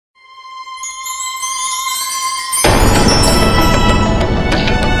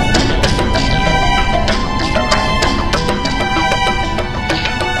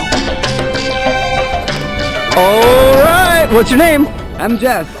Alright, what's your name? I'm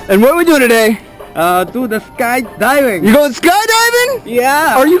Jess. And what are we doing today? Do the skydiving. You going skydiving?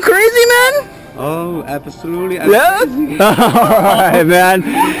 Yeah. Are you crazy, man? Oh, absolutely. Yeah? Alright, man.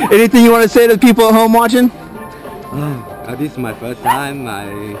 Anything you want to say to the people at home watching? This is my first time.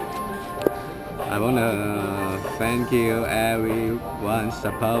 I want to thank you everyone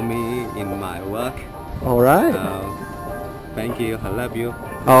support me in my work. Alright. Thank you. I love you.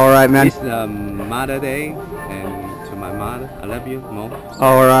 Alright, man. It's Mother Day, and to my mother, I love you more.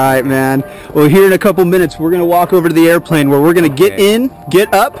 Alright, man. Well, here in a couple minutes, we're going to walk over to the airplane where we're going to get in,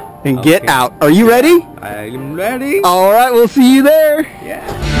 get up, and get out. Are you ready? I'm ready. Alright, we'll see you there.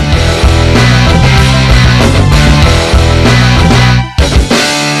 Yeah.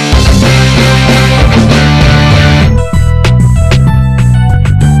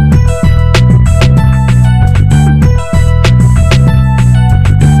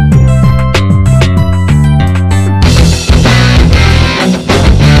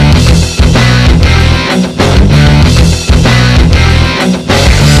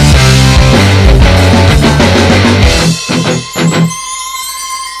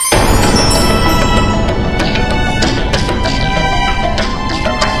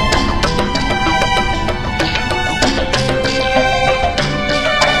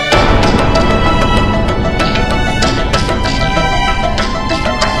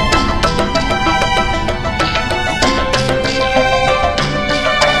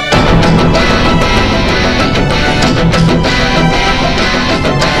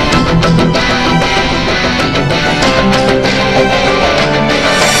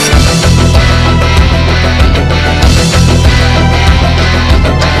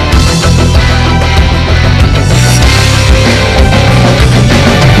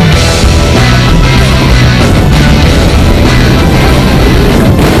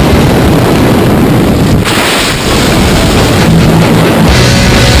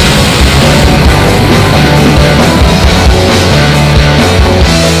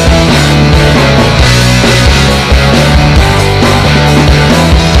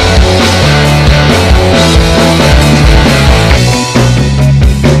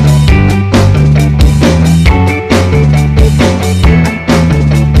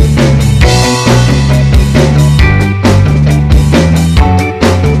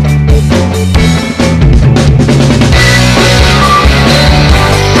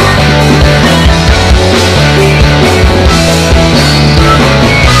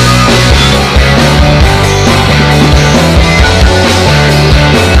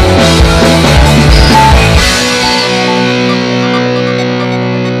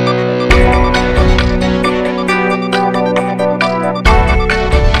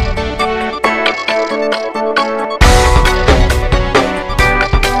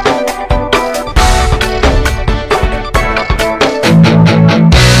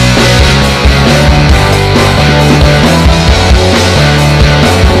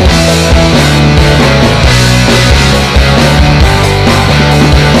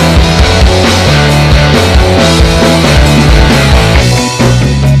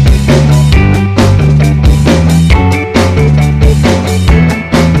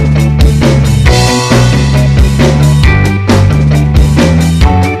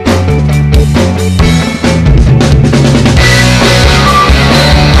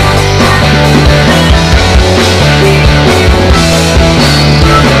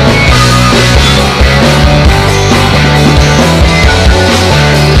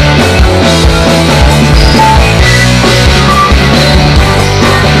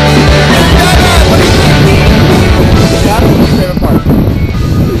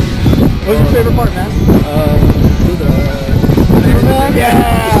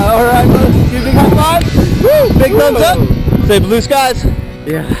 Big thumbs up. Say blue skies.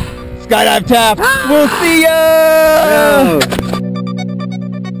 Yeah. Skydive Taft. We'll see ya.